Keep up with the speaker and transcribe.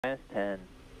-10,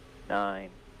 9,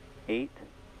 8,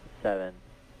 7,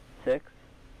 6,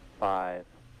 5,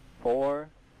 4,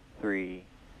 3,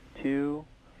 2,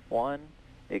 1.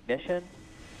 Ignition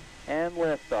and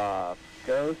liftoff.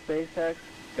 Go SpaceX,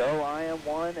 go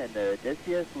IM-1 and the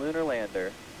Odysseus lunar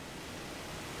lander.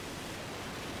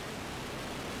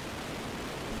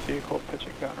 Vehicle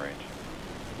pitching downrange.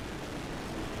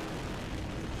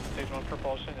 Stage 1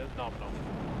 propulsion is nominal.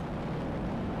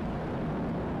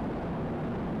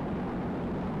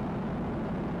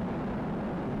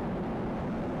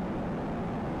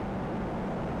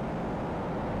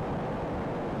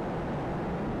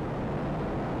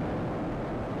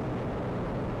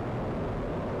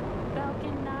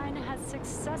 Falcon 9 has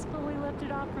successfully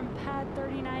lifted off from Pad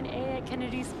 39A at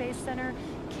Kennedy Space Center,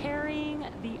 carrying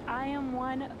the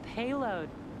IM-1 payload.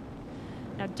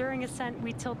 Now, during ascent,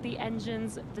 we tilt the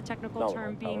engines, the technical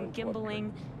term being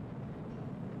gimbaling,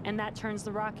 and that turns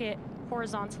the rocket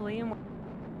horizontally. And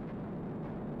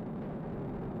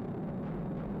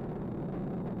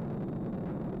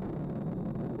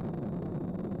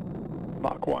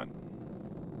Mach 1.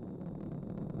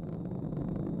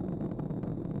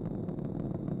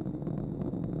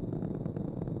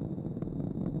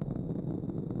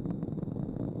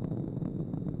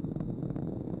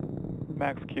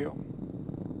 Max Q.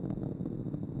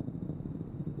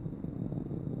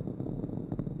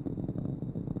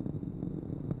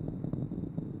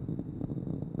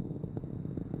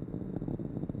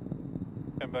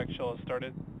 MVAC shell has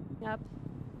started. Yep.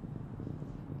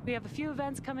 We have a few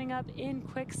events coming up in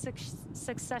quick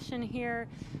succession here.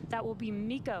 That will be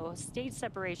MECO, stage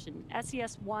separation,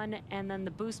 SES-1, and then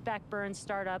the boost back burn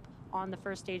startup on the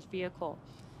first stage vehicle.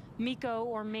 MECO,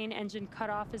 or main engine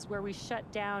cutoff, is where we shut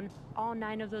down all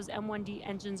 9 of those M1D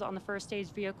engines on the first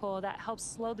stage vehicle. That helps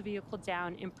slow the vehicle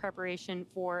down in preparation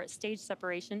for stage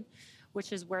separation,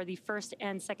 which is where the first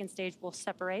and second stage will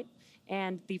separate.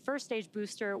 And the first stage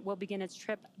booster will begin its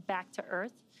trip back to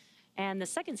Earth. And the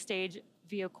second stage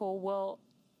vehicle will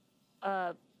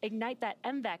ignite that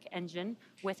MVAC engine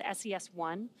with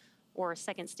SES-1, or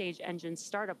second stage engine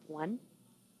startup 1.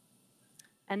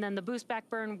 And then the boost back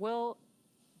burn will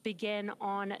begin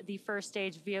on the first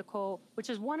stage vehicle,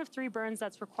 which is one of 3 burns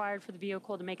that's required for the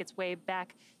vehicle to make its way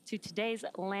back to today's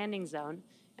landing zone.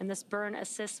 And this burn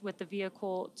assists with the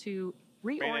vehicle to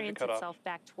reorient itself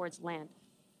back towards land.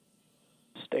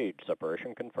 Stage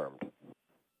separation confirmed.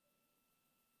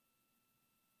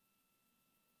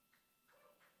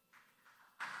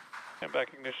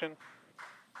 MVAC ignition.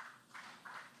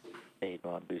 Stage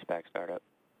 1 boost back startup.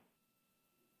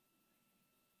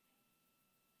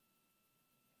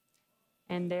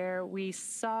 And there we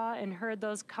saw and heard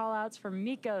those call-outs for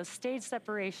MECO, stage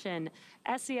separation,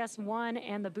 SES-1,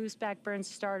 and the boost back burn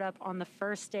startup on the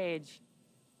first stage.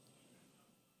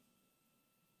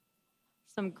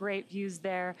 Some great views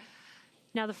there.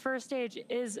 Now, the first stage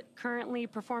is currently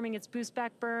performing its boost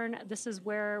back burn. This is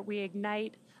where we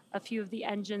ignite a few of the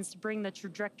engines to bring the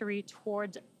trajectory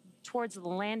towards the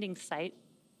landing site.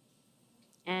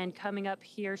 And coming up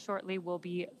here shortly will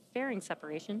be fairing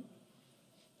separation.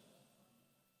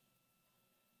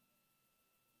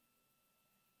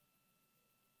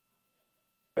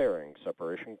 Fairing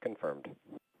separation confirmed.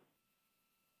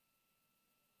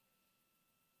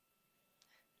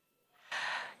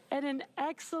 And an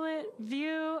excellent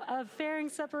view of fairing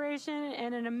separation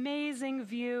and an amazing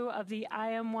view of the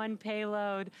IM-1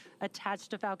 payload attached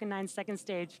to Falcon 9's second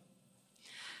stage.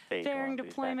 Fairing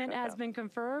deployment has been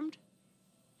confirmed,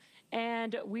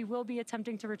 and we will be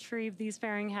attempting to retrieve these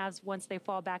fairing halves once they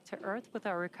fall back to Earth with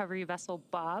our recovery vessel,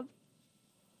 Bob.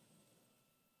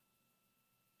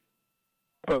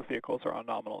 Both vehicles are on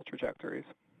nominal trajectories.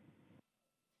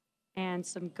 And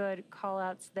some good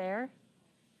call-outs there.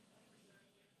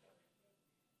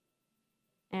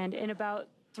 And in about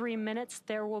 3 minutes,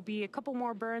 there will be a couple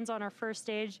more burns on our first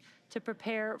stage to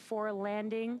prepare for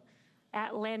landing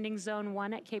at landing zone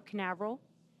 1 at Cape Canaveral.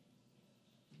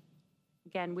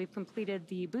 Again, we've completed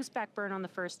the boost back burn on the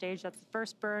first stage. That's the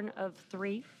first burn of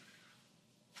 3.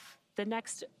 The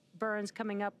next burns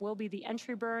coming up will be the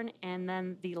entry burn and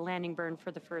then the landing burn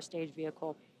for the first stage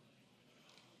vehicle.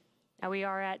 Now we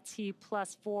are at T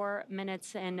plus 4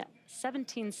 minutes and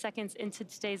 17 seconds into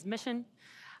today's mission.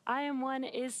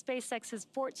 IM-1 is SpaceX's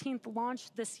 14th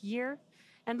launch this year,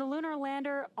 and the lunar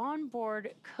lander on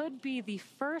board could be the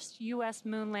first U.S.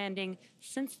 moon landing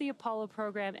since the Apollo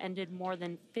program ended more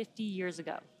than 50 years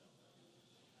ago.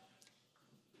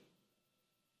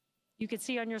 You can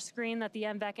see on your screen that the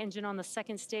MVAC engine on the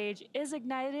second stage is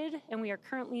ignited, and we are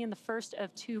currently in the first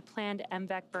of 2 planned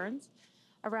MVAC burns.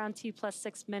 Around T plus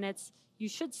 6 minutes, you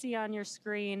should see on your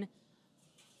screen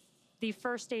the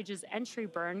first stage's entry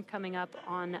burn coming up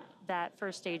on that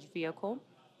first stage vehicle.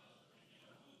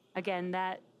 Again,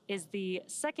 that is the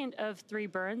second of 3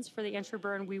 burns. For the entry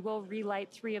burn, we will relight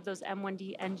 3 of those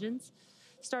M1D engines,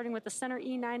 starting with the center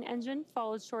E9 engine,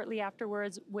 followed shortly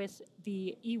afterwards with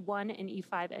the E1 and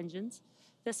E5 engines.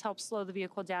 This helps slow the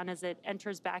vehicle down as it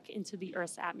enters back into the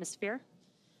Earth's atmosphere.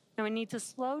 Now we need to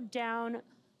slow down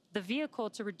the vehicle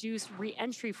to reduce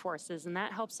re-entry forces, and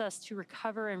that helps us to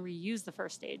recover and reuse the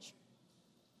first stage.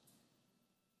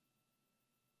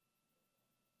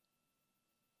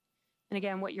 And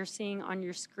again, what you're seeing on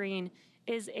your screen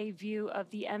is a view of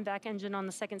the MVAC engine on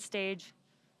the second stage.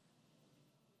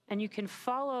 And you can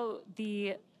follow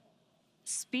the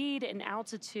speed and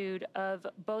altitude of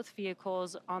both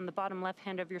vehicles on the bottom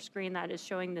left-hand of your screen. That is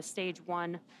showing the stage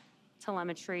 1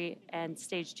 telemetry and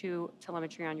stage 2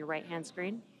 telemetry on your right-hand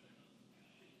screen.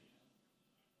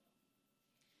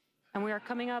 And we are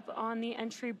coming up on the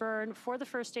entry burn for the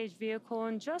first stage vehicle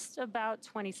in just about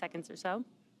 20 seconds or so.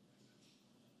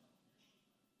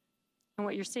 And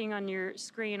what you're seeing on your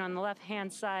screen on the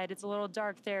left-hand side, it's a little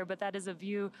dark there, but that is a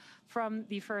view from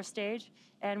the first stage.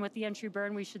 And with the entry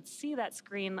burn, we should see that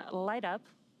screen light up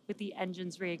with the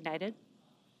engines reignited.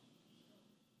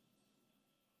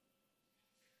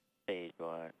 Stage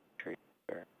 1, entry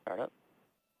burn, startup.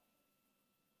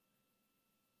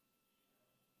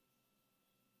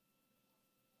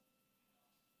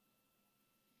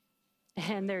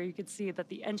 And there you can see that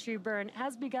the entry burn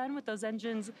has begun with those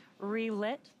engines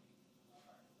relit.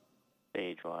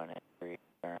 Stage 1, entry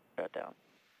burn, shut down.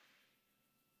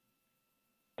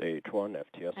 Stage 1,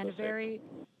 FTS. And a very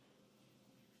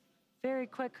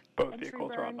quick Both entry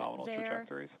vehicles are on burn nominal there.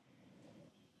 trajectories.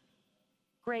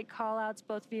 Great call-outs,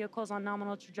 both vehicles on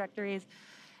nominal trajectories.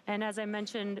 And as I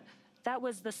mentioned, that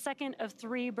was the second of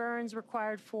 3 burns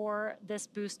required for this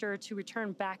booster to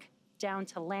return back down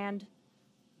to land.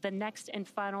 The next and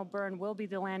final burn will be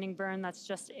the landing burn. That's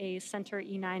just a center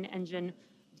E9 engine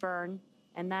burn,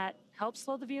 and that helps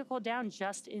slow the vehicle down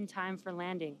just in time for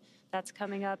landing. That's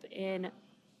coming up in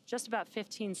just about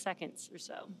 15 seconds or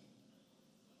so.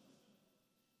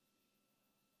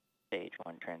 Stage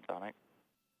 1, transonic.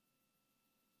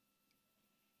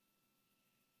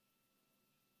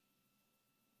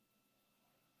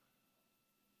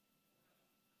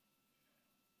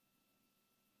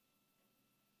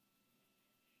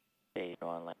 Stage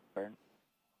 1, landing burn.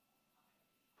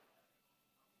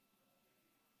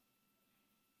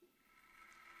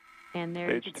 And there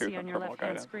Stage you can 2 see on your terminal left-hand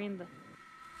guidance. screen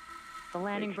the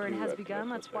landing Stage burn 2 has FTS begun.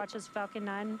 Let's system. watch as Falcon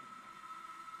 9.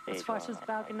 Let's Stage watch 1, as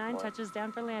Falcon 9 landing touches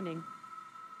down for landing.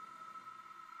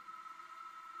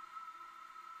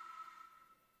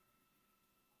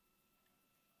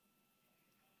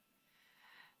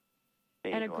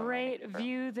 Stage And a 1, great landing burn.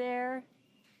 view there.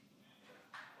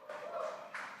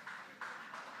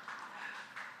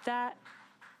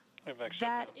 MVAC shut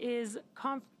That down. is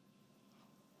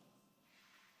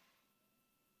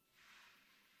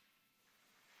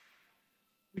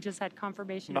we just had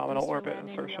confirmation of Nominal booster orbit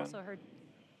landing. We insertion. also heard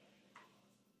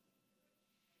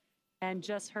and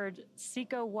just heard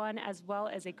SECO 1 as well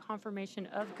as a confirmation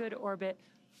of good orbit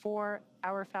for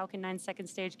our Falcon 9 second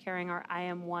stage carrying our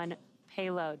IM-1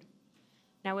 payload.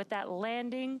 Now with that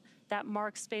landing, that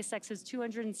marks SpaceX's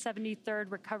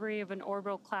 273rd recovery of an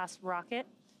orbital class rocket,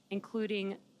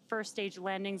 including first stage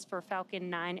landings for Falcon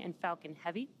 9 and Falcon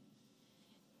Heavy.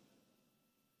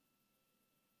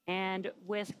 And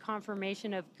with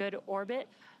confirmation of good orbit,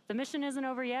 the mission isn't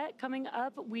over yet. Coming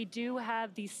up, we do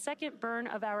have the second burn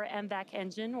of our MVAC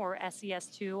engine, or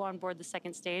SES-2, on board the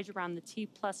second stage around the T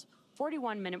plus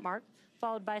 41 minute mark,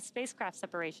 followed by spacecraft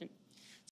separation.